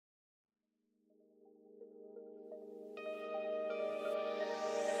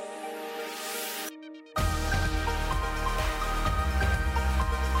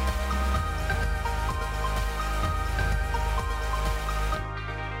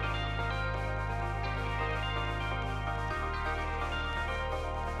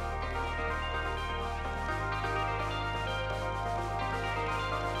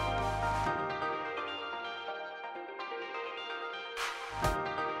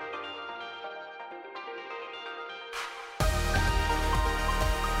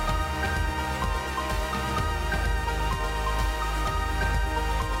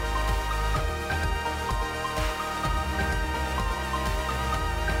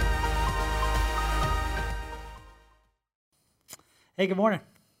Hey, good morning.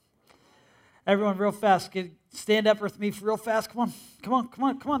 Everyone, real fast. Stand up with me for real fast. Come on. Come on. Come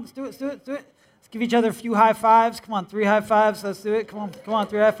on. Come on. Let's do it. Let's do it. Let's do it. Let's give each other a few high fives. Come on. 3 high fives. Let's do it. Come on. Come on.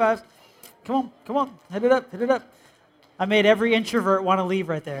 3 high fives. Come on. Come on. Hit it up. Hit it up. I made every introvert want to leave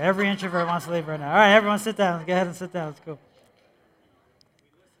right there. Every introvert wants to leave right now. All right, everyone sit down. Go ahead and sit down. Let's go.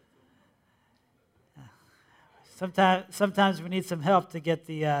 Sometimes we need some help to get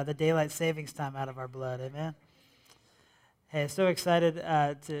the daylight savings time out of our blood. Amen. Hey, so excited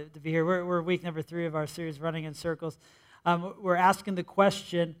to be here. We're week number 3 of our series, Running in Circles. We're asking the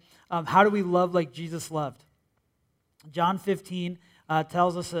question, how do we love like Jesus loved? John 15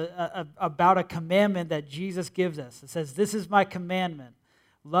 tells us about a commandment that Jesus gives us. It says, "This is my commandment.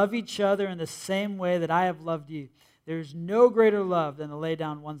 Love each other in the same way that I have loved you. There is no greater love than to lay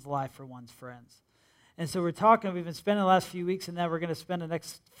down one's life for one's friends." And so we've been spending the last few weeks in that. We're going to spend the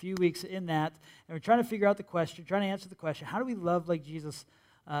next few weeks in that. And we're trying to figure out the question, trying to answer the question, how do we love like Jesus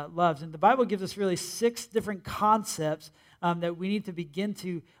loves? And the Bible gives us really 6 different concepts that we need to begin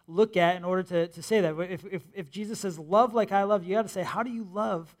to look at in order to say that. If Jesus says, love like I love, you got to say, how do you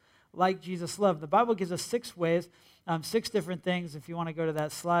love like Jesus loved? The Bible gives us 6 ways, 6 different things. If you want to go to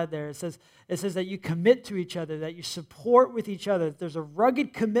that slide there, it says that you commit to each other, that you support with each other, that there's a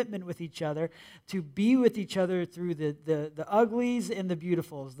rugged commitment with each other to be with each other through the uglies and the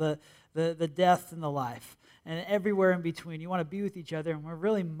beautifuls, the death and the life, and everywhere in between. You want to be with each other, and we're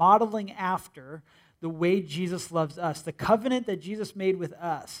really modeling after the way Jesus loves us, the covenant that Jesus made with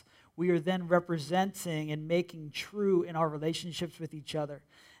us. We are then representing and making true in our relationships with each other.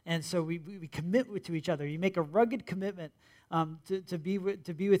 And so we commit to each other. You make a rugged commitment to be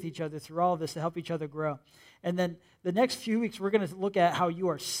with each other through all of this, to help each other grow. And then the next few weeks, we're going to look at how you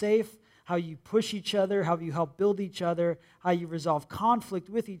are safe, how you push each other, how you help build each other, how you resolve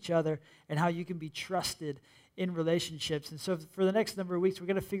conflict with each other, and how you can be trusted in relationships. And so for the next number of weeks, we're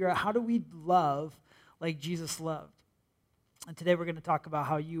going to figure out, how do we love like Jesus loved? And today we're going to talk about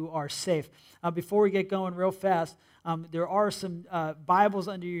how you are safe. Before we get going real fast, there are some Bibles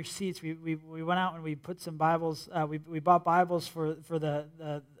under your seats. We went out and we put some Bibles. We bought Bibles for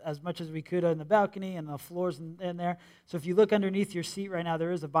the as much as we could on the balcony and the floors in there. So if you look underneath your seat right now,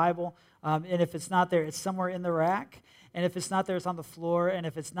 there is a Bible. And if it's not there, it's somewhere in the rack. And if it's not there, it's on the floor. And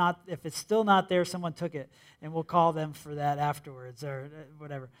if it's still not there, someone took it, and we'll call them for that afterwards or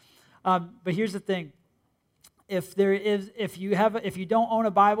whatever. But here's the thing. If you don't own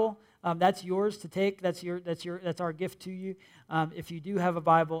a Bible, that's yours to take. That's our gift to you. If you do have a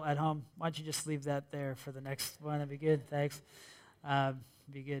Bible at home, why don't you just leave that there for the next one? That'd be good. Thanks.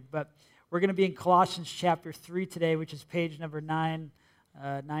 Be good. But we're going to be in Colossians chapter 3 today, which is page number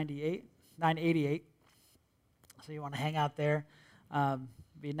 988. So you want to hang out there.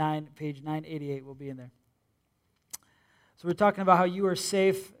 Page 988 will be in there. So we're talking about how you are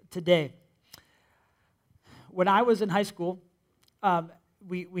safe today. When I was in high school,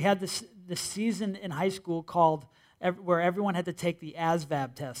 we had this season in high school called where everyone had to take the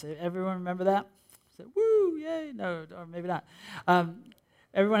ASVAB test. Everyone remember that? Said, woo, yay! No, or maybe not.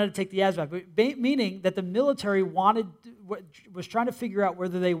 Everyone had to take the ASVAB, meaning that the military was trying to figure out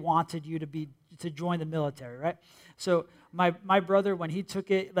whether they wanted you to join the military, right? So my brother, when he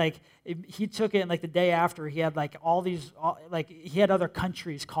took it, and the day after, he had he had other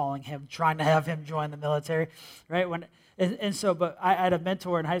countries calling him, trying to have him join the military, right? But I had a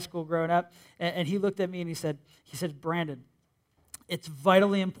mentor in high school growing up, and he looked at me and he said, Brandon, it's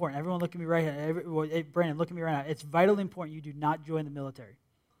vitally important. Everyone look at me right here. Brandon, look at me right now. It's vitally important you do not join the military.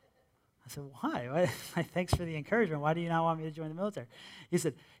 I said, why? Thanks for the encouragement. Why do you not want me to join the military? He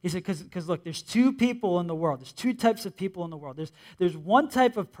said, because look, there's 2 people in the world. There's 2 types of people in the world. There's one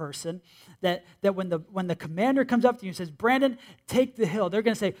type of person that when the commander comes up to you and says, Brandon, take the hill, they're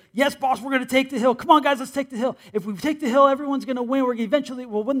going to say, yes, boss, we're going to take the hill. Come on, guys, let's take the hill. If we take the hill, everyone's going to win.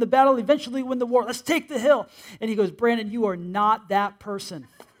 We'll win the battle, eventually win the war. Let's take the hill. And he goes, Brandon, you are not that person.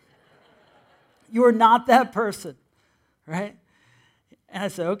 You are not that person, right? And I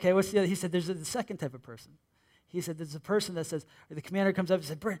said, okay, what's the other? He said, there's the second type of person. He said, there's a person that says, or the commander comes up and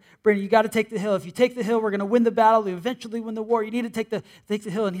says, Brandon, you got to take the hill. If you take the hill, we're going to win the battle. We eventually win the war. You need to take the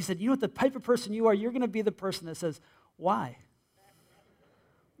hill. And he said, you know what the type of person you are? You're going to be the person that says, why?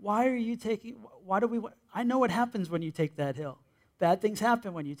 Why are you taking, I know what happens when you take that hill. Bad things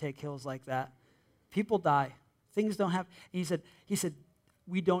happen when you take hills like that. People die. Things don't happen. And he said,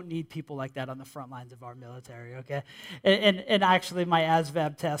 we don't need people like that on the front lines of our military, okay? And actually, my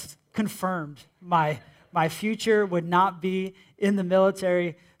ASVAB test confirmed my future would not be in the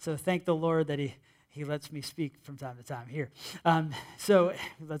military, so thank the Lord that he lets me speak from time to time here. So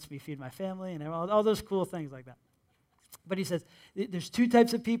he lets me feed my family and all those cool things like that. But he says there's two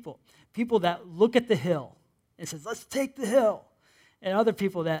types of people. People that look at the hill and says, let's take the hill. And other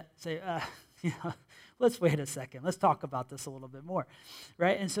people that say, let's wait a second. Let's talk about this a little bit more,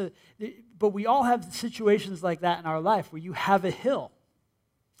 right? And so, but we all have situations like that in our life where you have a hill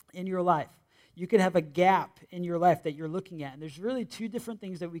in your life. You could have a gap in your life that you're looking at. And there's really two different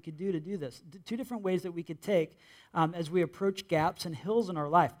things that we could do to do this, two different ways that we could take as we approach gaps and hills in our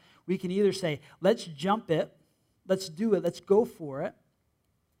life. We can either say, let's jump it, let's do it, let's go for it.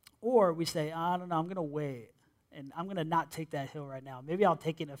 Or we say, I don't know, I'm going to wait. And I'm going to not take that hill right now. Maybe I'll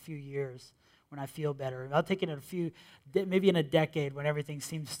take it in a few years when I feel better. I'll take it in maybe in a decade when everything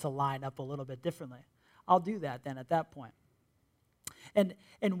seems to line up a little bit differently. I'll do that then at that point.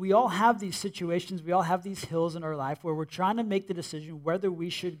 And we all have these situations, we all have these hills in our life where we're trying to make the decision whether we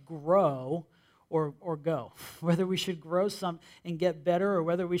should grow or go, whether we should grow some and get better or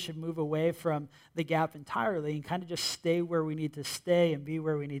whether we should move away from the gap entirely and kind of just stay where we need to stay and be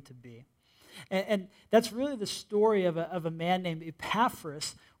where we need to be. And that's really the story of a man named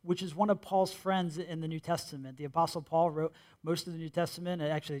Epaphras, which is one of Paul's friends in the New Testament. The Apostle Paul wrote most of the New Testament,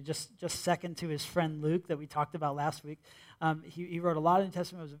 actually just second to his friend Luke that we talked about last week. He wrote a lot of the New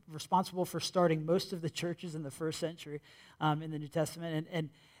Testament, was responsible for starting most of the churches in the first century in the New Testament.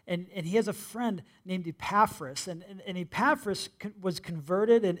 And he has a friend named Epaphras. And Epaphras was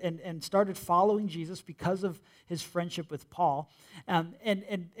converted and started following Jesus because of his friendship with Paul. And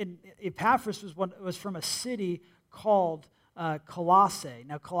Epaphras was from a city called Colossae.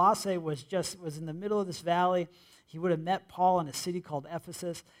 Now, Colossae was in the middle of this valley. He would have met Paul in a city called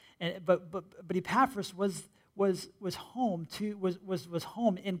Ephesus. But Epaphras was home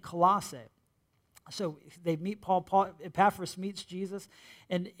in Colossae. So they meet Paul. Epaphras meets Jesus,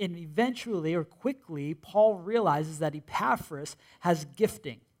 and eventually or quickly, Paul realizes that Epaphras has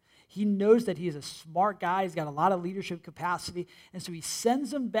gifting. He knows that he's a smart guy. He's got a lot of leadership capacity, and so he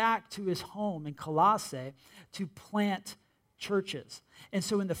sends him back to his home in Colossae to plant churches. And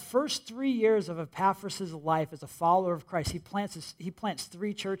so in the first 3 years of Epaphras' life as a follower of Christ, he plants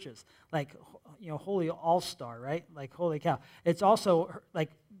 3 churches, like, holy all-star, right? Like, holy cow. It's also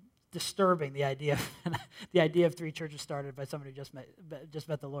like disturbing, the idea of 3 churches started by somebody who just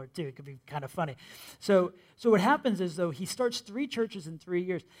met the Lord too. It could be kind of funny. So what happens is, though, he starts 3 churches in 3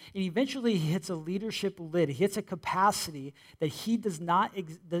 years, and eventually he hits a leadership lid. He hits a capacity that he does not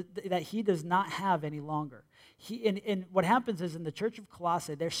have any longer. And what happens is, in the church of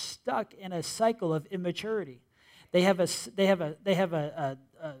Colossae, they're stuck in a cycle of immaturity. They have a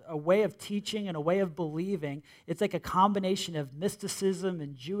way of teaching and a way of believing. It's like a combination of mysticism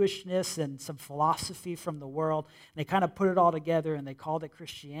and Jewishness and some philosophy from the world. And they kind of put it all together and they called it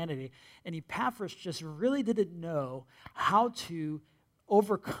Christianity. And Epaphras just really didn't know how to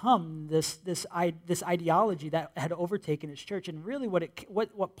overcome this ideology that had overtaken his church. And really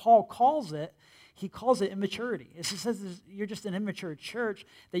what Paul calls it, he calls it immaturity. It says you're just an immature church,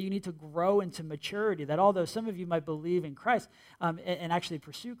 that you need to grow into maturity, that although some of you might believe in Christ and actually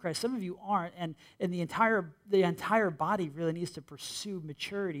pursue Christ, some of you aren't, and the entire body really needs to pursue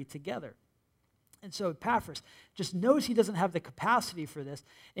maturity together. And so Epaphras just knows he doesn't have the capacity for this,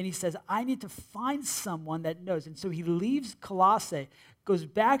 and he says, I need to find someone that knows. And so he leaves Colossae, goes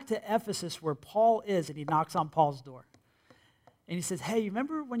back to Ephesus where Paul is, and he knocks on Paul's door. And he says, hey, you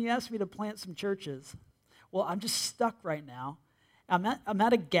remember when you asked me to plant some churches? Well, I'm just stuck right now. I'm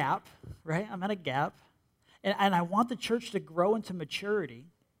at a gap, right? I'm at a gap. And I want the church to grow into maturity.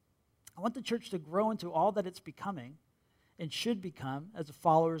 I want the church to grow into all that it's becoming and should become as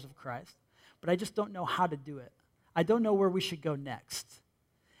followers of Christ. But I just don't know how to do it. I don't know where we should go next.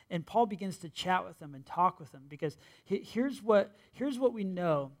 And Paul begins to chat with them and talk with them, because here's what we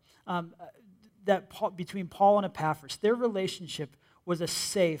know. Between Paul and Epaphras, their relationship was a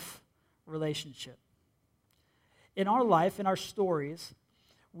safe relationship. In our life, in our stories,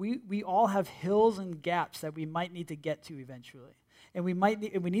 we all have hills and gaps that we might need to get to eventually, and we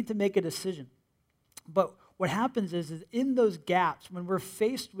need to make a decision. But what happens is in those gaps, when we're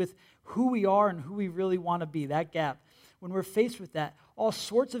faced with who we are and who we really want to be, that gap, when we're faced with that, all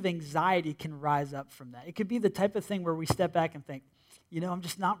sorts of anxiety can rise up from that. It could be the type of thing where we step back and think, I'm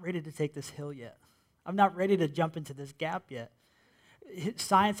just not ready to take this hill yet. I'm not ready to jump into this gap yet.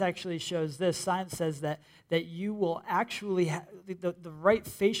 Science actually shows this. Science says that you will actually have the right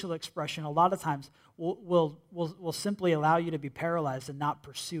facial expression a lot of times will simply allow you to be paralyzed and not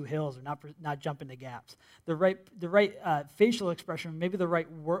pursue hills or not jump into gaps. The right facial expression, maybe the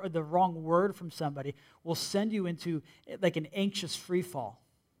wrong word from somebody, will send you into like an anxious free fall.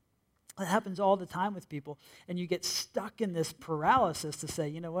 It happens all the time with people, and you get stuck in this paralysis to say,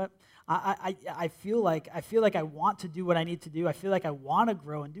 you know what, I feel like I want to do what I need to do. I feel like I want to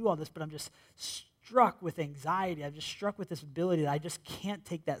grow and do all this, but I'm just struck with anxiety. I'm just struck with this ability that I just can't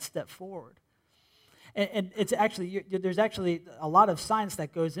take that step forward. And it's actually, there's actually a lot of science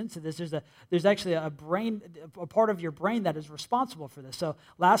that goes into this. There's actually a part of your brain that is responsible for this. So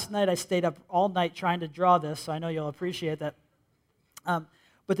last night I stayed up all night trying to draw this, so I know you'll appreciate that.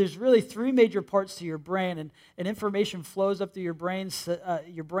 But there's really three major parts to your brain, and information flows up through your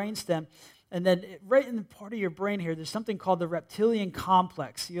brainstem. And then right in the part of your brain here, there's something called the reptilian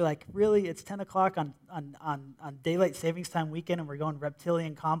complex. You're like, really? It's 10 o'clock on daylight savings time weekend, and we're going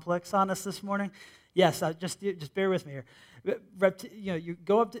reptilian complex on us this morning? Yes, just bear with me here. You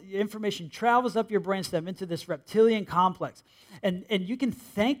go up, information travels up your brainstem into this reptilian complex. And you can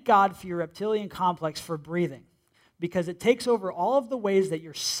thank God for your reptilian complex for breathing, because it takes over all of the ways that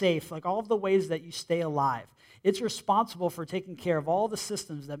you're safe, like all of the ways that you stay alive. It's responsible for taking care of all the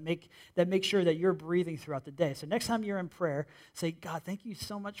systems that make sure that you're breathing throughout the day. So next time you're in prayer, say, God, thank you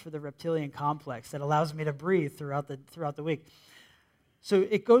so much for the reptilian complex that allows me to breathe throughout the week. So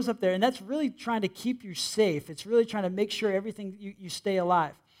it goes up there, and that's really trying to keep you safe. It's really trying to make sure everything you stay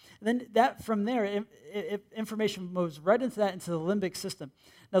alive. And then that from there, information moves right into the limbic system.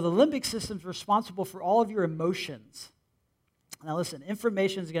 Now, the limbic system is responsible for all of your emotions. Now, listen,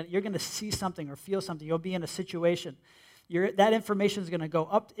 you're going to see something or feel something. You'll be in a situation. That information is going to go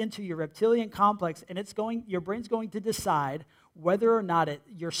up into your reptilian complex, and your brain's going to decide whether or not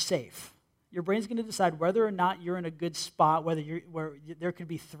you're safe. Your brain's going to decide whether or not you're in a good spot, where there could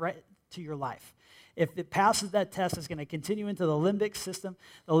be threat to your life. If it passes that test, it's going to continue into the limbic system.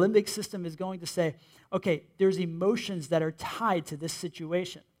 The limbic system is going to say, okay, there's emotions that are tied to this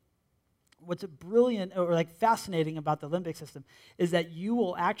situation. What's brilliant or like fascinating about the limbic system is that you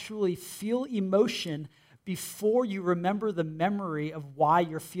will actually feel emotion before you remember the memory of why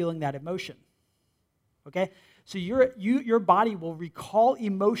you're feeling that emotion. Okay? So your body will recall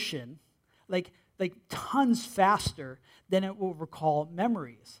emotion like tons faster than it will recall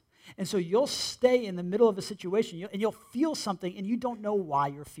memories. And so you'll stay in the middle of a situation, and you'll feel something, and you don't know why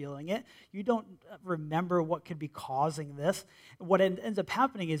you're feeling it. You don't remember what could be causing this. What ends up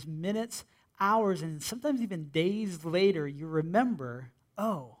happening is minutes, hours, and sometimes even days later, you remember,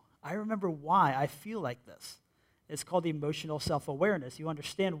 oh, I remember why I feel like this. It's called emotional self-awareness. You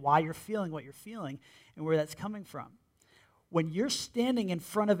understand why you're feeling what you're feeling and where that's coming from. When you're standing in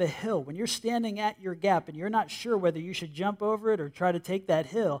front of a hill, when you're standing at your gap and you're not sure whether you should jump over it or try to take that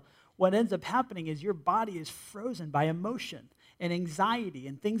hill, what ends up happening is your body is frozen by emotion and anxiety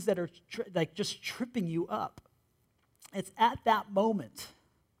and things that are just tripping you up. It's at that moment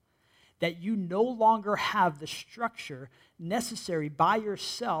that you no longer have the structure necessary by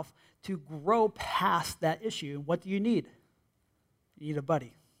yourself to grow past that issue. What do you need? You need a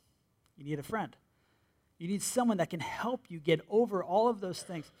buddy. You need a friend. You need someone that can help you get over all of those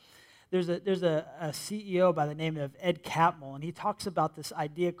things. There's a CEO by the name of Ed Catmull, and he talks about this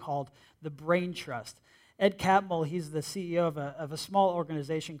idea called the brain trust. Ed Catmull, he's the CEO of a small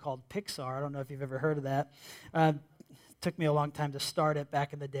organization called Pixar. I don't know if you've ever heard of that. Took me a long time to start it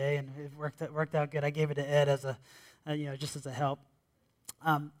back in the day, and it worked out good. I gave it to Ed as just as a help.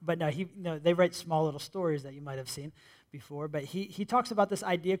 But no, they write small little stories that you might have seen before. But he talks about this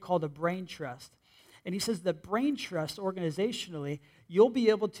idea called a brain trust. And he says that brain trust, organizationally, you'll be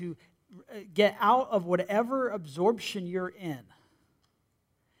able to get out of whatever absorption you're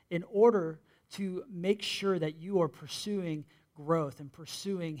in order to make sure that you are pursuing growth and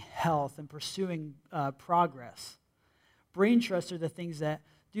pursuing health and pursuing progress. Brain trusts are the things that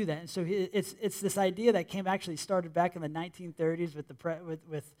do that. And so it's this idea that actually started back in the 1930s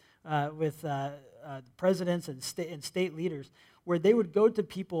with presidents and state leaders, where they would go to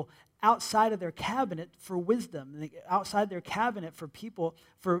people outside of their cabinet for wisdom, outside their cabinet for people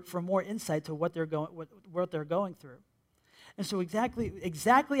for more insight to what they're going through. And so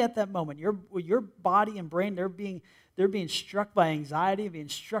exactly at that moment, your body and brain, they're being struck by anxiety, being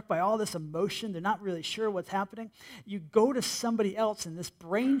struck by all this emotion. They're not really sure what's happening. You go to somebody else, and this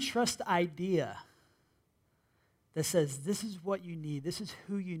brain trust idea that says, this is what you need, this is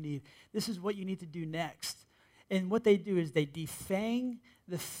who you need, this is what you need to do next. And what they do is they defang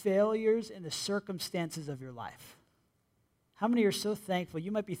the failures and the circumstances of your life. How many are so thankful?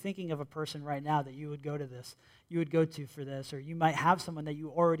 You might be thinking of a person right now that you would go to for this, or you might have someone that you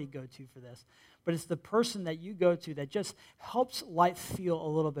already go to for this. But it's the person that you go to that just helps life feel a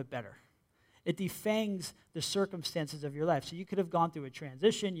little bit better. It defangs the circumstances of your life. So you could have gone through a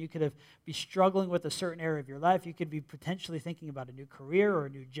transition. You could have be struggling with a certain area of your life. You could be potentially thinking about a new career or a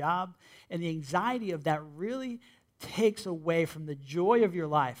new job. And the anxiety of that really takes away from the joy of your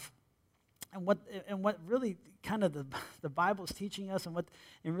life. And what really kind of the Bible is teaching us and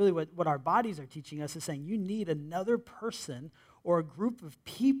really what our bodies are teaching us is saying you need another person or a group of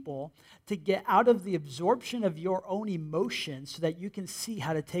people to get out of the absorption of your own emotions so that you can see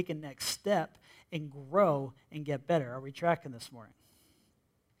how to take a next step and grow and get better. Are we tracking this morning?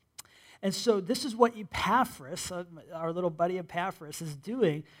 And so this is what Epaphras, our little buddy Epaphras, is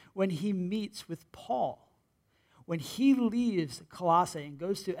doing when he meets with Paul. When he leaves Colossae and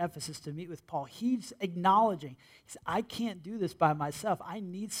goes to Ephesus to meet with Paul, he's acknowledging, I can't do this by myself. I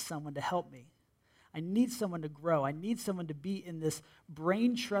need someone to help me. I need someone to grow. I need someone to be in this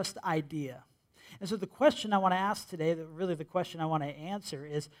brain trust idea. And so the question I want to ask today, really the question I want to answer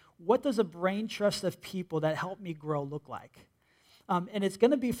is, what does a brain trust of people that help me grow look like? And it's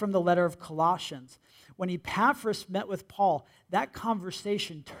going to be from the letter of Colossians. When Epaphras met with Paul, that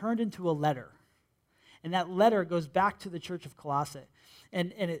conversation turned into a letter. And that letter goes back to the church of Colossae.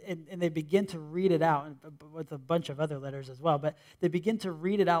 And they begin to read it out, with a bunch of other letters as well, but they begin to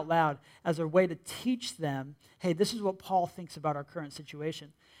read it out loud as a way to teach them, hey, this is what Paul thinks about our current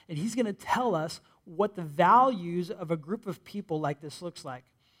situation. And he's going to tell us what the values of a group of people like this looks like.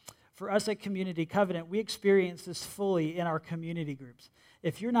 For us at Community Covenant, we experience this fully in our community groups.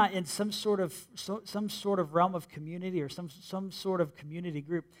 If you're not in some sort of realm of community or some sort of community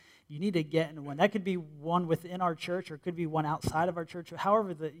group, you need to get in one. That could be one within our church or it could be one outside of our church, or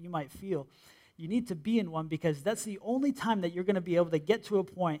however that you might feel. You need to be in one because that's the only time that you're going to be able to get to a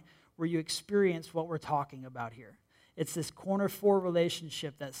point where you experience what we're talking about here. It's this corner 4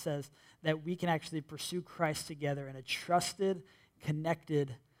 relationship that says that we can actually pursue Christ together in a trusted,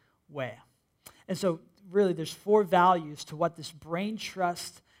 connected way. And so really there's 4 values to what this brain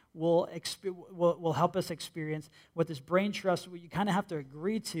trust will help us experience, what this brain trust, what you kind of have to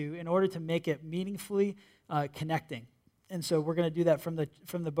agree to in order to make it meaningfully connecting. And so we're going to do that from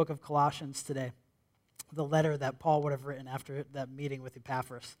the book of Colossians today, the letter that Paul would have written after that meeting with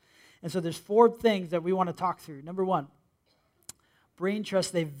Epaphras. And so there's 4 things that we want to talk through. Number 1, brain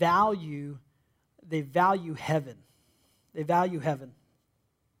trust, they value heaven. They value heaven.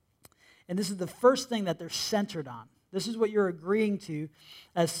 And this is the first thing that they're centered on. This is what you're agreeing to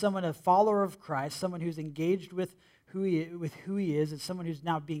as someone, a follower of Christ, someone who's engaged with who he is, and someone who's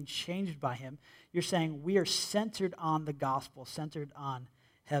now being changed by him. You're saying we are centered on the gospel, centered on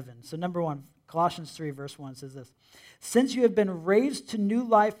heaven. So number 1, Colossians 3, verse 1 says this: since you have been raised to new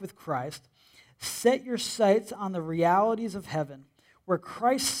life with Christ, set your sights on the realities of heaven, where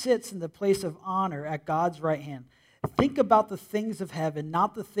Christ sits in the place of honor at God's right hand. Think about the things of heaven,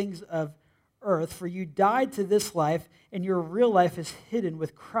 not the things of earth, for you died to this life, and your real life is hidden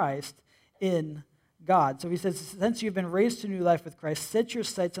with Christ in God. So he says, since you've been raised to new life with Christ, set your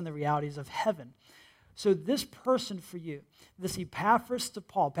sights on the realities of heaven. So this person for you, this Epaphras to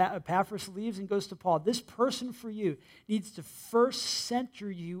Paul, Epaphras leaves and goes to Paul, this person for you needs to first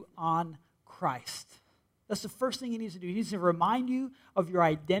center you on Christ. That's the first thing he needs to do. He needs to remind you of your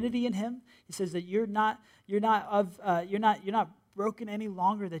identity in him. He says that you're not broken any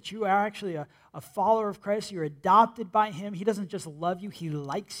longer, that you are actually a follower of Christ. You're adopted by him. He doesn't just love you, he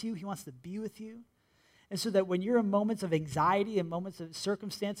likes you. He wants to be with you. And so that when you're in moments of anxiety and moments of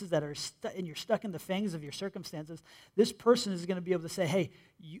circumstances that are and you're stuck in the fangs of your circumstances, this person is going to be able to say, hey,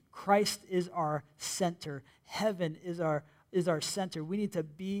 Christ is our center. Heaven is our center. We need to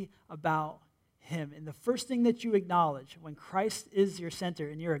be about him. And the first thing that you acknowledge when Christ is your center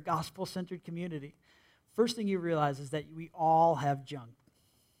and you're a gospel-centered community, first thing you realize is that we all have junk.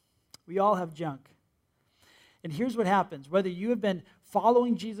 We all have junk. And here's what happens. Whether you have been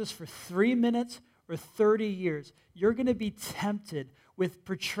following Jesus for 3 minutes or 30 years, you're going to be tempted with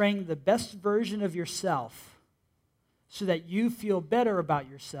portraying the best version of yourself so that you feel better about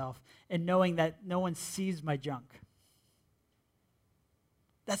yourself and knowing that no one sees my junk.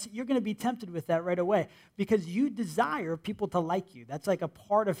 You're going to be tempted with that right away because you desire people to like you. That's like a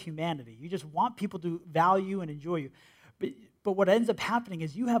part of humanity. You just want people to value and enjoy you. But what ends up happening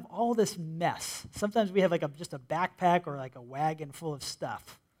is you have all this mess. Sometimes we have like just a backpack or like a wagon full of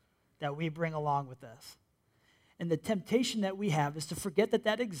stuff that we bring along with us. And the temptation that we have is to forget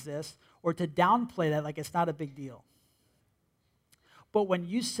that exists or to downplay that like it's not a big deal. But when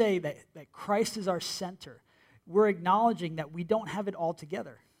you say that Christ is our center, we're acknowledging that we don't have it all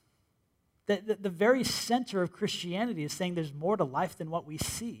together. The very center of Christianity is saying there's more to life than what we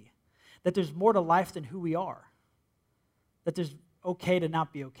see, that there's more to life than who we are, that there's okay to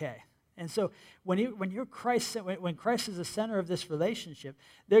not be okay. And so when Christ is the center of this relationship,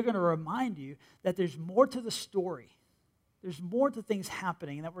 they're going to remind you that there's more to the story. There's more to things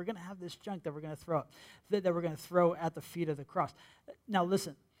happening, and that we're going to have this junk that we're going to throw up, that we're going to throw at the feet of the cross. Now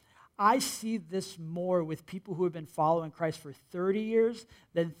listen, I see this more with people who have been following Christ for 30 years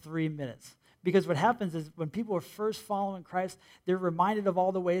than 3 minutes. Because what happens is when people are first following Christ, they're reminded of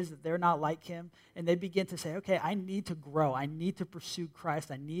all the ways that they're not like him, and they begin to say, okay, I need to grow. I need to pursue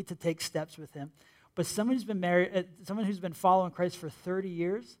Christ. I need to take steps with him. But someone who's been following Christ for 30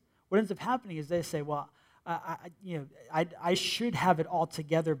 years, what ends up happening is they say, well, I should have it all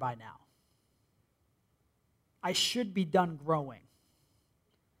together by now. I should be done growing.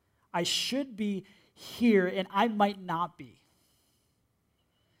 I should be here, and I might not be.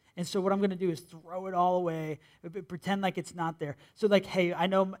 And so what I'm going to do is throw it all away, pretend like it's not there. So like, hey, I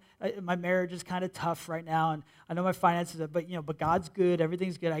know my marriage is kind of tough right now, and I know my finances are, but God's good,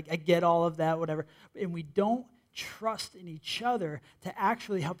 everything's good. I get all of that, whatever. And we don't trust in each other to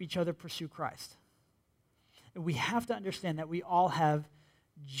actually help each other pursue Christ. And we have to understand that we all have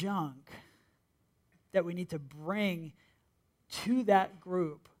junk that we need to bring to that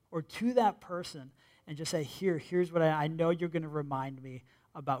group or to that person and just say, here's what I know you're going to remind me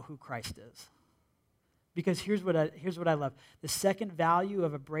about who Christ is. Because here's what I love. The second value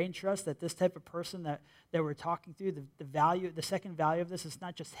of a brain trust, that this type of person that we're talking through, the second value of this is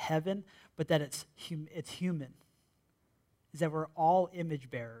not just heaven, but that it's human. Is that we're all image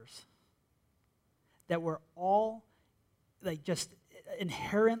bearers. That we're all like just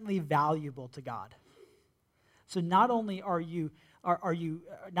inherently valuable to God. So not only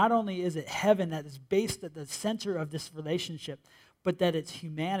not only is it heaven that is based at the center of this relationship, but that it's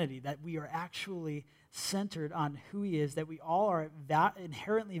humanity, that we are actually centered on who he is, that we all are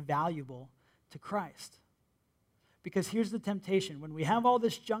inherently valuable to Christ. Because here's the temptation. When we have all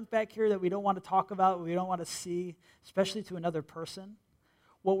this junk back here that we don't want to talk about, we don't want to see, especially to another person,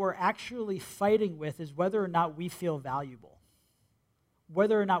 what we're actually fighting with is whether or not we feel valuable,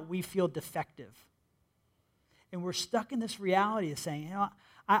 whether or not we feel defective. And we're stuck in this reality of saying,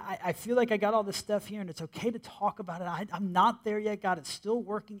 I feel like I got all this stuff here, and it's okay to talk about it. I'm not there yet, God. It's still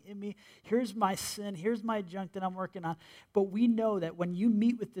working in me. Here's my sin. Here's my junk that I'm working on. But we know that when you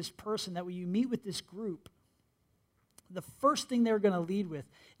meet with this person, that when you meet with this group, the first thing they're going to lead with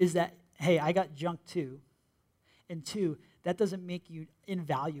is that, hey, I got junk too. And two, that doesn't make you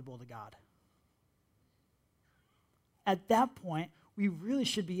invaluable to God. At that point, we really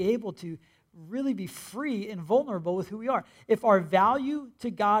should be able to really be free and vulnerable with who we are. If our value to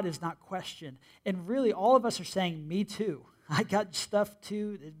God is not questioned, and really all of us are saying, me too. I got stuff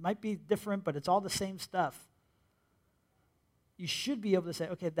too. It might be different, but it's all the same stuff. You should be able to say,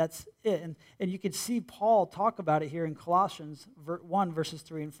 okay, that's it. And you can see Paul talk about it here in Colossians 1, verses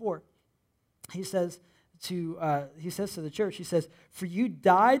 3 and 4. He says to the church, he says, for you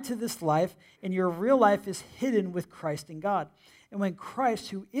died to this life, and your real life is hidden with Christ in God. And when Christ,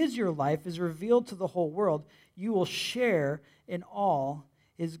 who is your life, is revealed to the whole world, you will share in all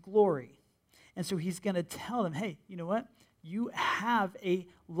his glory. And so he's going to tell them, hey, you know what? You have a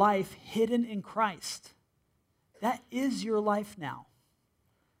life hidden in Christ. That is your life now.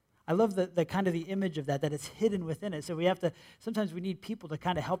 I love the kind of the image of that it's hidden within it. So sometimes we need people to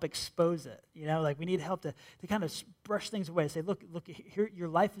kind of help expose it. Like we need help to kind of brush things away. Say, look, here, your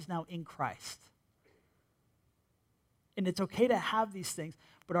life is now in Christ. And it's okay to have these things,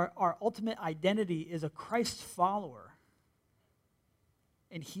 but our ultimate identity is a Christ follower.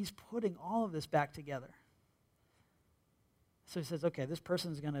 And he's putting all of this back together. So he says, okay, this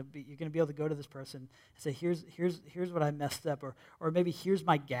person's you're going to be able to go to this person and say, here's what I messed up, or maybe here's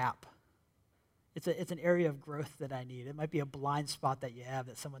my gap. It's an area of growth that I need. It might be a blind spot that you have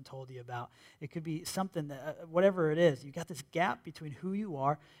that someone told you about. It could be something that, whatever it is, you got this gap between who you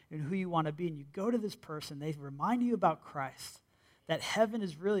are and who you want to be, and you go to this person, they remind you about Christ, that heaven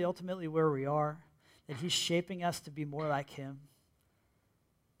is really ultimately where we are, that he's shaping us to be more like him,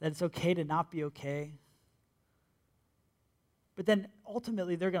 that it's okay to not be okay. But then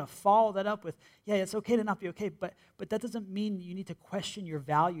ultimately they're going to follow that up with, yeah, it's okay to not be okay, but that doesn't mean you need to question your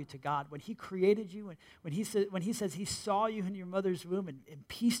value to God. When he created you, when he says he saw you in your mother's womb and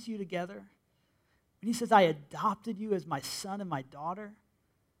pieced you together, when he says I adopted you as my son and my daughter,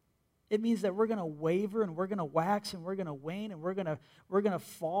 it means that we're going to waver and we're going to wax and we're going to wane and we're going to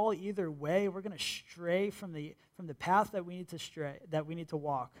fall either way. We're going to stray from the path that we need to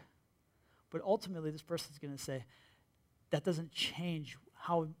walk. But ultimately this person's going to say, that doesn't change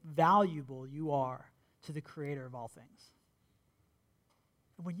how valuable you are to the creator of all things.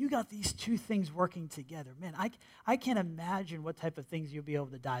 And when you got these two things working together, man, I can't imagine what type of things you'll be able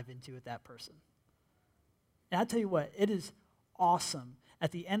to dive into with that person. And I tell you what, it is awesome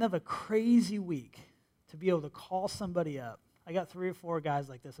at the end of a crazy week to be able to call somebody up. I got 3 or 4 guys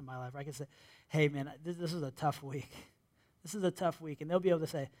like this in my life where I can say, hey, man, this is a tough week. This is a tough week. And they'll be able to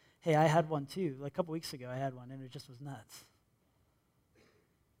say, hey, I had one too. Like a couple weeks ago, I had one, and it just was nuts.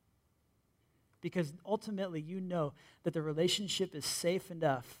 Because ultimately, you know that the relationship is safe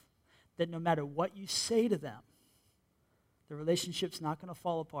enough that no matter what you say to them, the relationship's not going to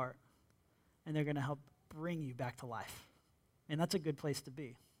fall apart, and they're going to help bring you back to life. And that's a good place to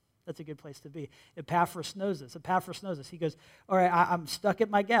be. That's a good place to be. Epaphras knows this. He goes, all right, I'm stuck at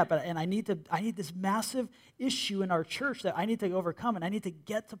my gap, and I need this massive issue in our church that I need to overcome, and I need to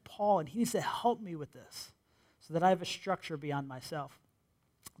get to Paul, and he needs to help me with this so that I have a structure beyond myself.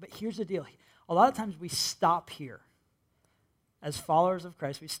 But here's the deal. A lot of times we stop here. As followers of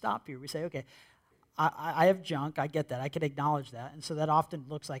Christ, we stop here. We say, okay, I have junk. I get that. I can acknowledge that. And so that often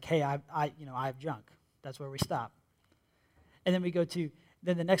looks like, hey, I have junk. That's where we stop. And then we go to,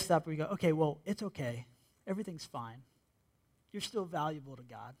 then the next step we go, okay, well, it's okay. Everything's fine. You're still valuable to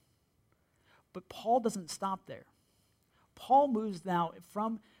God. But Paul doesn't stop there. Paul moves now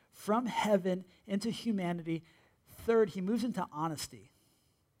from heaven into humanity. Third, he moves into honesty.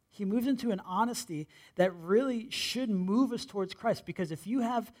 He moves into an honesty that really should move us towards Christ. Because if you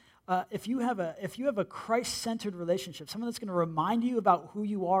have a Christ-centered relationship, someone that's going to remind you about who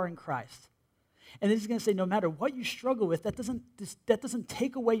you are in Christ, and he's going to say, no matter what you struggle with, that doesn't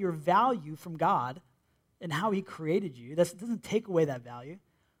take away your value from God and how He created you. That doesn't take away that value.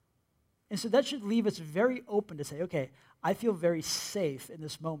 And so that should leave us very open to say, okay, I feel very safe in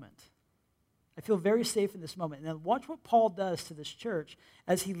this moment. I feel very safe in this moment. And then watch what Paul does to this church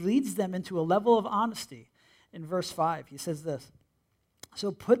as he leads them into a level of honesty. In verse 5, he says this,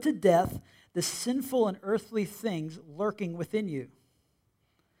 so put to death the sinful and earthly things lurking within you.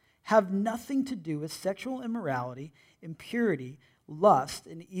 Have nothing to do with sexual immorality, impurity, lust,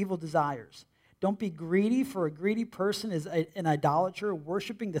 and evil desires. Don't be greedy, for a greedy person is an idolater,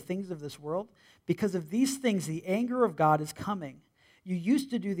 worshiping the things of this world. Because of these things, the anger of God is coming. You used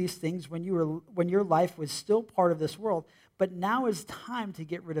to do these things when your life was still part of this world, but now is time to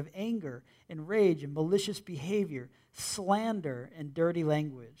get rid of anger and rage and malicious behavior, slander and dirty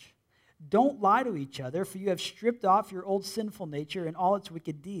language. Don't lie to each other, for you have stripped off your old sinful nature and all its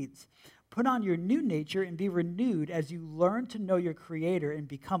wicked deeds. Put on your new nature and be renewed as you learn to know your Creator and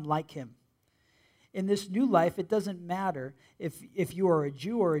become like Him. In this new life, it doesn't matter if you are a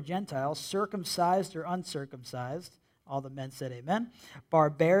Jew or a Gentile, circumcised or uncircumcised. All the men said amen.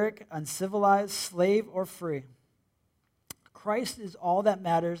 Barbaric, uncivilized, slave, or free. Christ is all that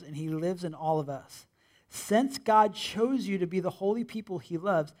matters, and He lives in all of us. Since God chose you to be the holy people He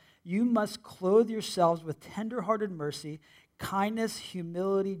loves, you must clothe yourselves with tender-hearted mercy, kindness,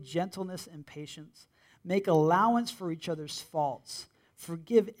 humility, gentleness, and patience. Make allowance for each other's faults.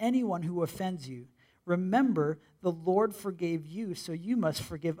 Forgive anyone who offends you. Remember, the Lord forgave you, so you must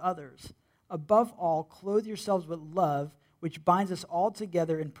forgive others. Above all, clothe yourselves with love, which binds us all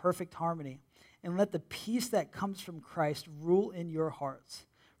together in perfect harmony. And let the peace that comes from Christ rule in your hearts.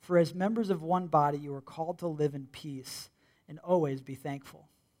 For as members of one body, you are called to live in peace and always be thankful.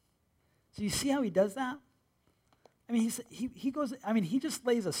 So you see how he does that? I mean, he just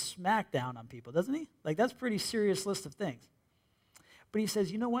lays a smack down on people, doesn't he? Like, that's a pretty serious list of things. But he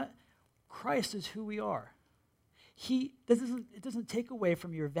says, you know what? Christ is who we are. It doesn't take away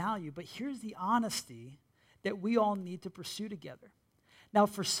from your value, but here's the honesty that we all need to pursue together. Now,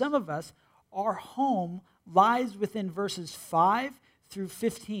 for some of us, our home lies within verses 5 through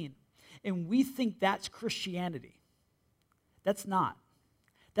 15, and we think that's Christianity. That's not.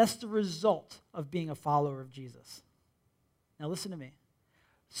 That's the result of being a follower of Jesus. Now, listen to me.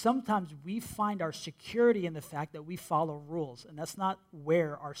 Sometimes we find our security in the fact that we follow rules, and that's not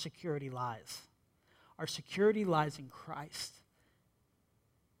where our security lies. Our security lies in Christ.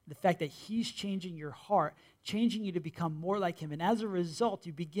 The fact that He's changing your heart, changing you to become more like Him. And as a result,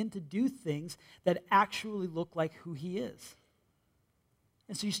 you begin to do things that actually look like who He is.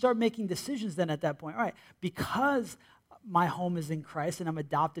 And so you start making decisions then at that point. All right, because my home is in Christ and I'm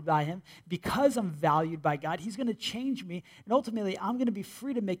adopted by Him, because I'm valued by God, He's going to change me. And ultimately, I'm going to be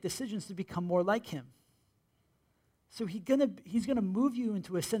free to make decisions to become more like Him. So He's going to move you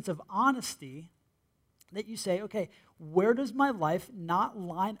into a sense of honesty that you say, okay, where does my life not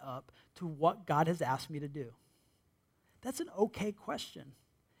line up to what God has asked me to do? That's an okay question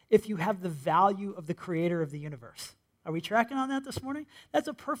if you have the value of the Creator of the universe. Are we tracking on that this morning? That's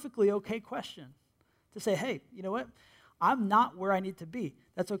a perfectly okay question to say, hey, you know what? I'm not where I need to be.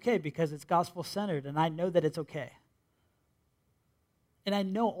 That's okay because it's gospel-centered, and I know that it's okay. And I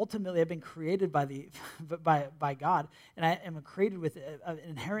know ultimately I've been created by God, and I am created with an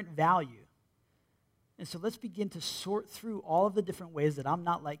inherent value. And so let's begin to sort through all of the different ways that I'm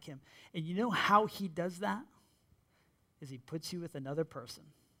not like him. And you know how he does that? Is he puts you with another person.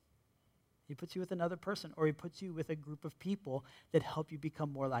 He puts you with another person, or he puts you with a group of people that help you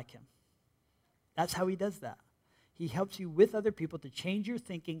become more like him. That's how he does that. He helps you with other people to change your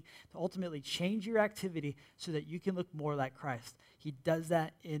thinking, to ultimately change your activity so that you can look more like Christ. He does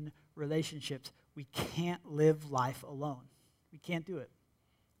that in relationships. We can't live life alone. We can't do it.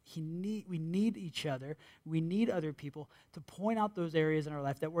 We need each other. We need other people to point out those areas in our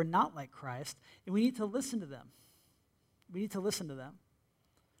life that we're not like Christ, and we need to listen to them. We need to listen to them.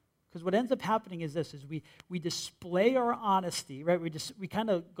 Because what ends up happening is this, is we display our honesty, right? We kind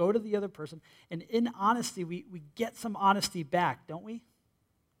of go to the other person, and in honesty, we get some honesty back, don't we?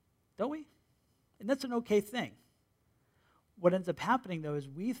 Don't we? And that's an okay thing. What ends up happening, though, is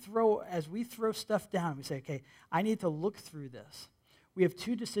as we throw stuff down, we say, okay, I need to look through this. We have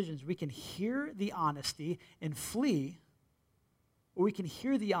two decisions. We can hear the honesty and flee, or we can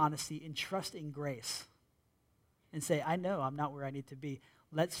hear the honesty and trust in grace and say, I know I'm not where I need to be.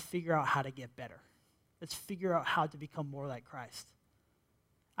 Let's figure out how to get better. Let's figure out how to become more like Christ.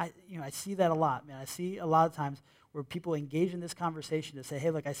 I see that a lot, man. I see a lot of times where people engage in this conversation to say,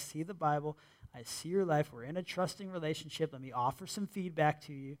 hey, look, I see the Bible. I see your life. We're in a trusting relationship. Let me offer some feedback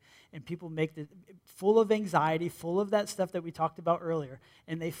to you. And people make it full of anxiety, full of that stuff that we talked about earlier,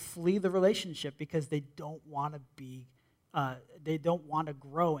 and they flee the relationship because they don't want to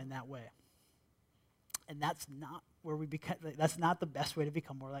grow in that way. And that's not that's not the best way to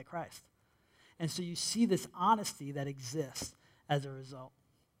become more like Christ. And so you see this honesty that exists as a result.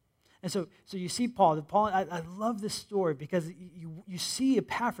 And so you see Paul. I love this story because you see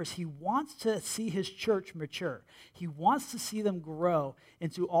Epaphras. He wants to see his church mature. He wants to see them grow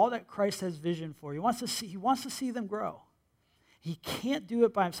into all that Christ has vision for. He wants to see them grow. He can't do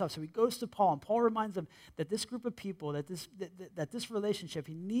it by himself. So he goes to Paul, and Paul reminds him that this group of people, that this relationship,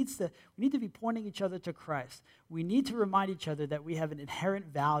 we need to be pointing each other to Christ. We need to remind each other that we have an inherent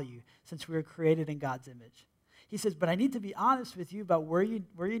value since we were created in God's image. He says, but I need to be honest with you about where you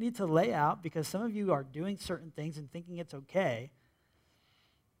need to lay out, because some of you are doing certain things and thinking it's okay.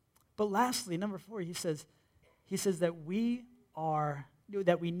 But lastly, number 4, he says that we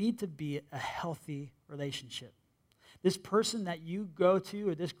need to be a healthy relationship. This person that you go to,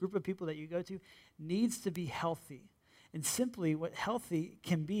 or this group of people that you go to, needs to be healthy. And simply what healthy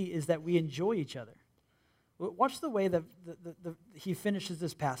can be is that we enjoy each other. Watch the way that he finishes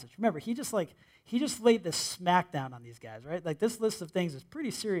this passage. Remember, he just laid this smackdown on these guys, right? Like, this list of things is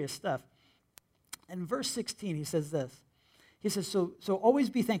pretty serious stuff. In verse 16, he says this. He says, so always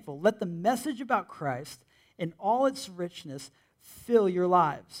be thankful. Let the message about Christ in all its richness fill your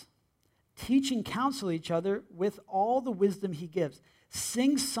lives. Teach and counsel each other with all the wisdom he gives.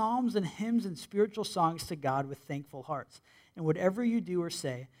 Sing psalms and hymns and spiritual songs to God with thankful hearts. And whatever you do or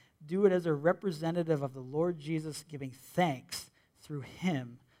say, do it as a representative of the Lord Jesus, giving thanks through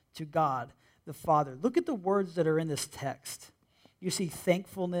him to God the Father. Look at the words that are in this text. You see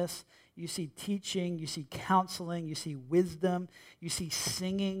thankfulness, you see teaching, you see counseling, you see wisdom, you see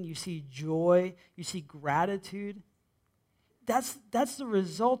singing, you see joy, you see gratitude. That's the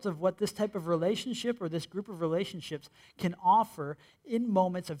result of what this type of relationship or this group of relationships can offer in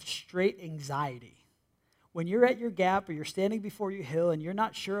moments of straight anxiety. When you're at your gap or you're standing before your hill and you're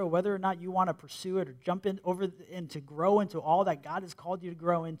not sure whether or not you want to pursue it or jump in and to grow into all that God has called you to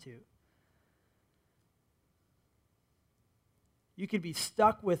grow into, you could be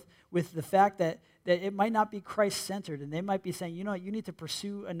stuck with the fact that it might not be Christ-centered, and they might be saying, you know what, you need to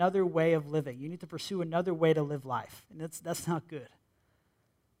pursue another way of living. You need to pursue another way to live life, and that's not good.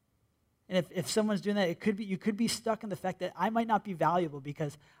 And if someone's doing that, you could be stuck in the fact that I might not be valuable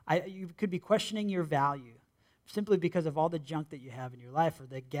because you could be questioning your value simply because of all the junk that you have in your life or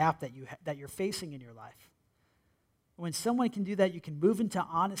the gap that you're facing in your life. When someone can do that, you can move into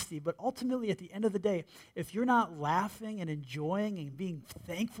honesty. But ultimately, at the end of the day, if you're not laughing and enjoying and being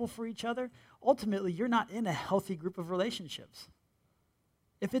thankful for each other, ultimately, you're not in a healthy group of relationships.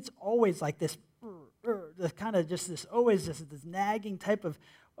 If it's always like this kind of just this nagging type of,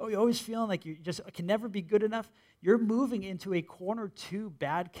 you're always feeling like you just can never be good enough, you're moving into a corner 2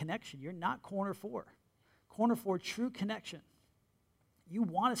 bad connection. You're not corner 4. Corner 4, true connection. You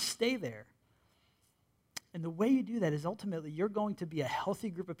want to stay there. And the way you do that is ultimately you're going to be a healthy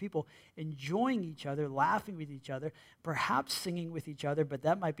group of people enjoying each other, laughing with each other, perhaps singing with each other, but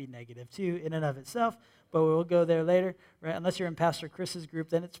that might be negative too in and of itself, but we'll go there later, right? Unless you're in Pastor Chris's group,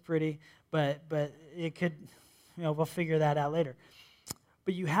 then it's pretty, but it could, we'll figure that out later.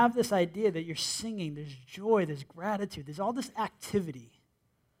 But you have this idea that you're singing, there's joy, there's gratitude, there's all this activity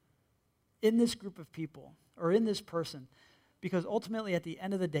in this group of people or in this person, because ultimately at the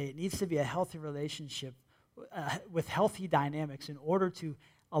end of the day, it needs to be a healthy relationship with healthy dynamics in order to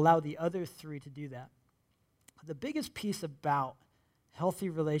allow the other three to do that. The biggest piece about healthy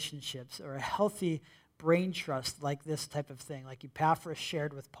relationships or a healthy brain trust like this type of thing, like Epaphras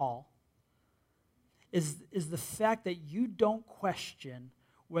shared with Paul, is the fact that you don't question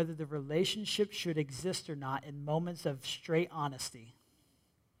whether the relationship should exist or not in moments of straight honesty.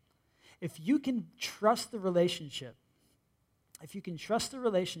 If you can trust the relationship,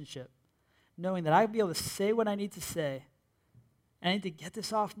 knowing that I'll be able to say what I need to say, and I need to get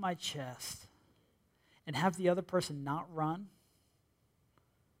this off my chest, and have the other person not run,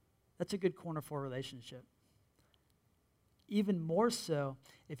 that's a good corner for a relationship. Even more so,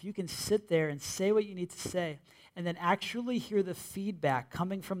 if you can sit there and say what you need to say, and then actually hear the feedback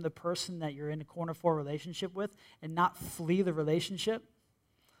coming from the person that you're in a corner for relationship with, and not flee the relationship,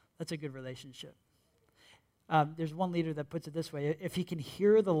 that's a good relationship. There's one leader that puts it this way: if he can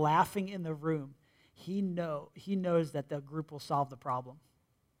hear the laughing in the room, he knows that the group will solve the problem.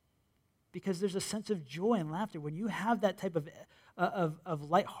 Because there's a sense of joy and laughter. When you have that type of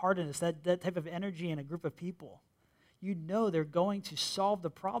lightheartedness, that type of energy in a group of people, you know they're going to solve the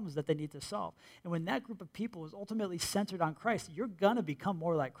problems that they need to solve. And when that group of people is ultimately centered on Christ, you're going to become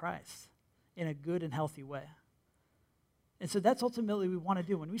more like Christ in a good and healthy way. And so that's ultimately what we want to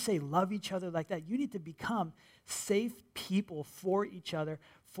do. When we say love each other like that, you need to become safe people for each other,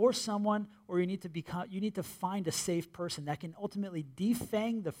 for someone, or you need to find a safe person that can ultimately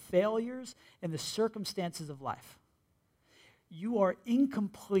defang the failures and the circumstances of life. You are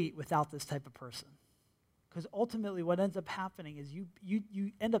incomplete without this type of person. Because ultimately what ends up happening is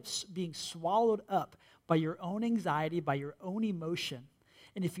you end up being swallowed up by your own anxiety, by your own emotion.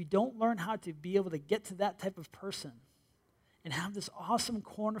 And if you don't learn how to be able to get to that type of person and have this awesome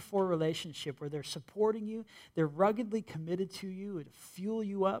corner for relationship where they're supporting you, they're ruggedly committed to you and fuel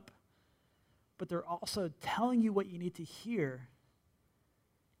you up, but they're also telling you what you need to hear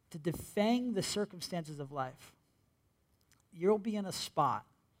to defang the circumstances of life, you'll be in a spot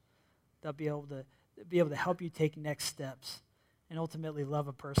that'll be able to help you take next steps and ultimately love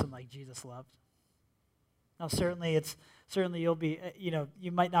a person like Jesus loved. Now, certainly you'll be,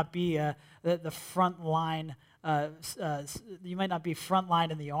 you might not be the front line. You might not be front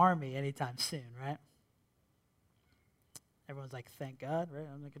line in the army anytime soon, right? Everyone's like, thank God, right?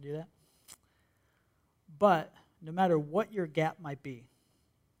 I'm not gonna do that. But no matter what your gap might be,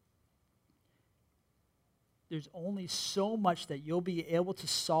 there's only so much that you'll be able to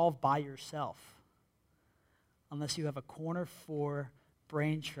solve by yourself unless you have a corner for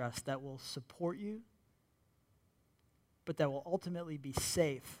brain trust that will support you, but that will ultimately be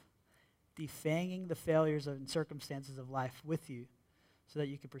safe, defanging the failures and circumstances of life with you so that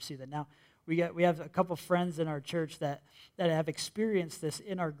you can pursue that. Now, we have a couple friends in our church that have experienced this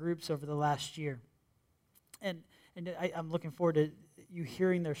in our groups over the last year. And I'm looking forward to you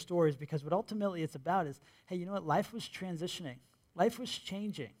hearing their stories, because what ultimately it's about is, hey, you know what? Life was transitioning. Life was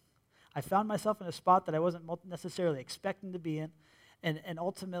changing. I found myself in a spot that I wasn't necessarily expecting to be in, and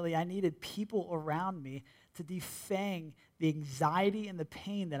ultimately I needed people around me to defang the anxiety and the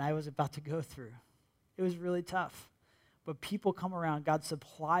pain that I was about to go through. It was really tough. But people come around. God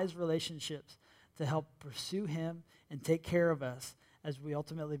supplies relationships to help pursue Him and take care of us as we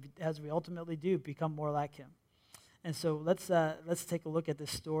ultimately do become more like Him. And so let's take a look at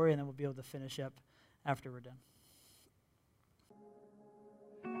this story, and then we'll be able to finish up after we're done.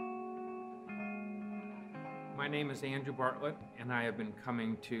 My name is Andrew Bartlett, and I have been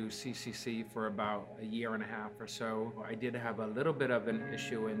coming to CCC for about a year and a half or so. I did have a little bit of an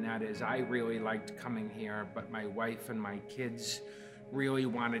issue, and that is I really liked coming here, but my wife and my kids really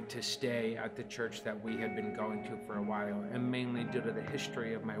wanted to stay at the church that we had been going to for a while, and mainly due to the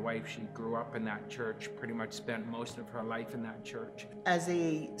history of my wife. She grew up in that church, pretty much spent most of her life in that church. As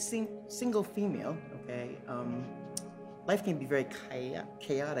a single female, life can be very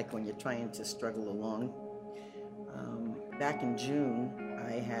chaotic when you're trying to struggle along. Back in June,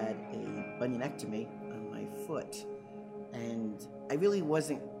 I had a bunionectomy on my foot, and I really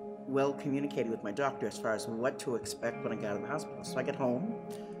wasn't well communicated with my doctor as far as what to expect when I got out of the hospital. So I got home,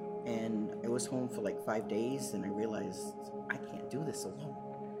 and I was home for like 5 days, and I realized I can't do this alone.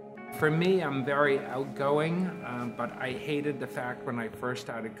 For me, I'm very outgoing, but I hated the fact when I first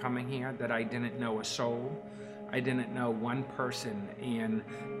started coming here that I didn't know a soul. I didn't know one person, and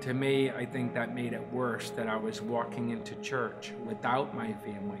to me, I think that made it worse that I was walking into church without my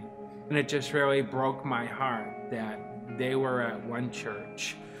family. And it just really broke my heart that they were at one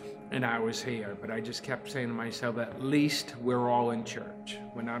church and I was here. But I just kept saying to myself, at least we're all in church.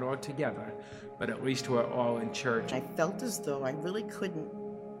 We're not all together, but at least we're all in church. I felt as though I really couldn't.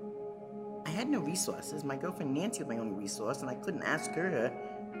 I had no resources. My girlfriend Nancy was my only resource, and I couldn't ask her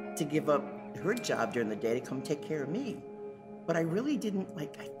to give up her job during the day to come take care of me. But I really didn't, I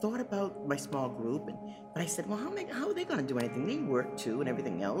thought about my small group, but I said, well, how are they going to do anything? They work too and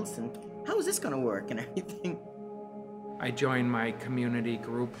everything else, and how is this going to work and everything? I joined my community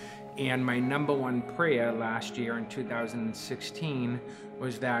group, and my number one prayer last year in 2016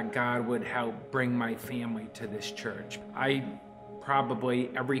 was that God would help bring my family to this church. I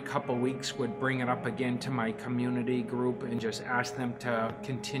probably every couple weeks would bring it up again to my community group and just ask them to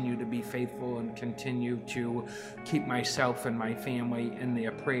continue to be faithful and continue to keep myself and my family in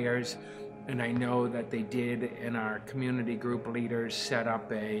their prayers. And I know that they did, and our community group leaders set up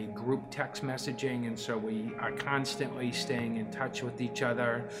a group text messaging, and so we are constantly staying in touch with each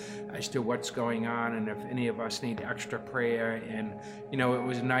other as to what's going on and if any of us need extra prayer. And you know, it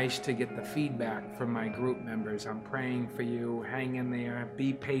was nice to get the feedback from my group members. I'm praying for you, hang in there,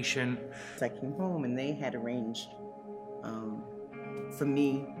 be patient. I came home and they had arranged for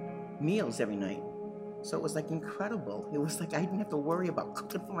me meals every night. So it was incredible. It was I didn't have to worry about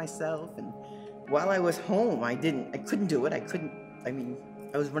cooking for myself. And while I was home, I couldn't do it.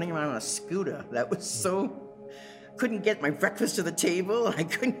 I was running around on a scooter. That was couldn't get my breakfast to the table.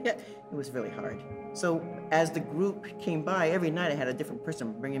 It was really hard. So as the group came by, every night I had a different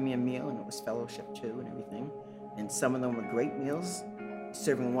person bringing me a meal, and it was fellowship too and everything. And some of them were great meals,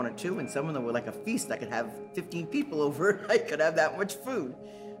 serving one or two, and some of them were like a feast. I could have 15 people over. I could have that much food.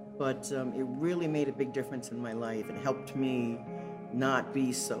 But it really made a big difference in my life. It helped me not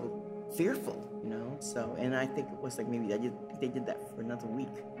be so fearful, So, and I think it was maybe they did that for another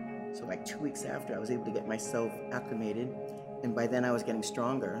week. So 2 weeks after, I was able to get myself acclimated. And by then I was getting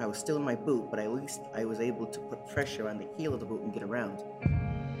stronger. I was still in my boot, but at least I was able to put pressure on the heel of the boot and get around.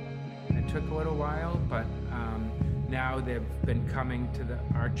 It took a little while, but now they've been coming to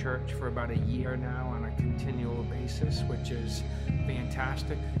our church for about a year now on a continual basis, which is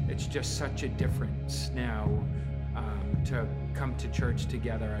fantastic. It's just such a difference now to come to church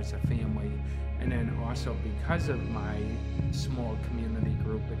together as a family. And then also because of my small community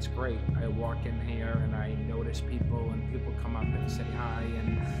group, it's great. I walk in here and I notice people, and people come up and say hi,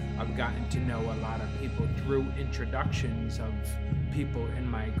 and I've gotten to know a lot of people through introductions of people in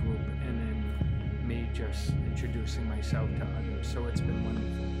my group, and then me just introducing myself to others. So it's been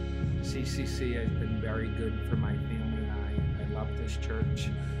wonderful. CCC has been very good for my family. I love this church,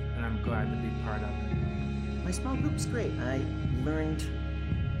 and I'm glad to be part of it. My small group's great. I learned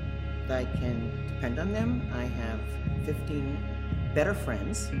that I can depend on them. I have 15 better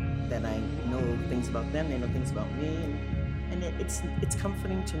friends that I know things about them, they know things about me, and it's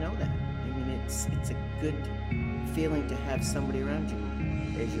comforting to know that. It's a good feeling to have somebody around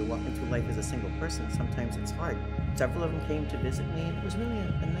you. As you're walking through life as a single person, sometimes it's hard. Several of them came to visit me, and it was really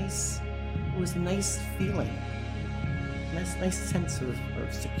a nice feeling. Nice sense of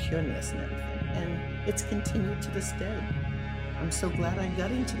secureness and everything. And it's continued to this day. I'm so glad I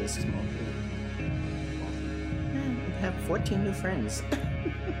got into this small group. And I have 14 new friends.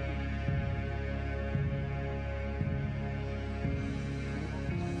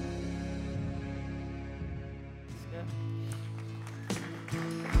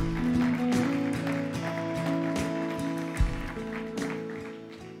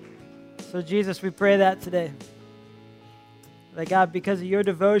 So Jesus, we pray that today. That God, because of your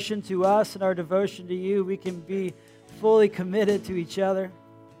devotion to us and our devotion to you, we can be fully committed to each other.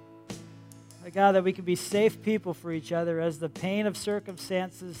 That God, that we can be safe people for each other as the pain of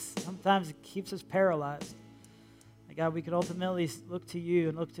circumstances sometimes keeps us paralyzed. That God, we can ultimately look to you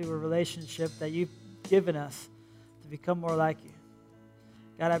and look to a relationship that you've given us to become more like you.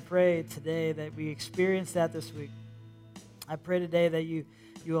 God, I pray today that we experience that this week. I pray today that you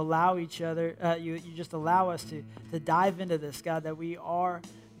allow each other, you just allow us to dive into this, God, that we are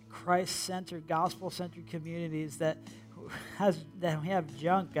Christ-centered, gospel-centered communities that we have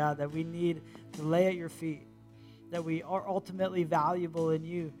junk, God, that we need to lay at your feet, that we are ultimately valuable in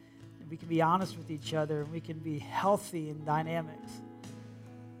you, and we can be honest with each other, and we can be healthy in dynamics.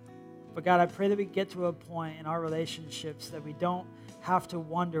 But God, I pray that we get to a point in our relationships that we don't have to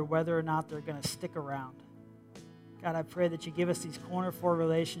wonder whether or not they're going to stick around. God, I pray that you give us these corner four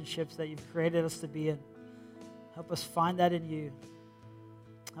relationships that you've created us to be in. Help us find that in you.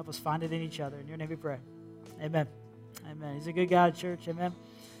 Help us find it in each other. In your name we pray. Amen. Amen. He's a good God, church. Amen.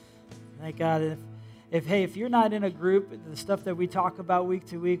 Thank God. If you're not in a group, the stuff that we talk about week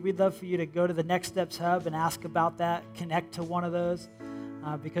to week, we'd love for you to go to the Next Steps Hub and ask about that, connect to one of those,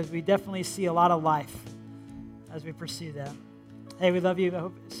 because we definitely see a lot of life as we pursue that. Hey, we love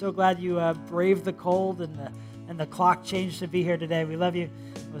you. So glad you braved the cold and the clock changed to be here today. We love you.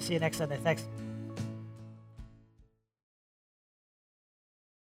 We'll see you next Sunday. Thanks.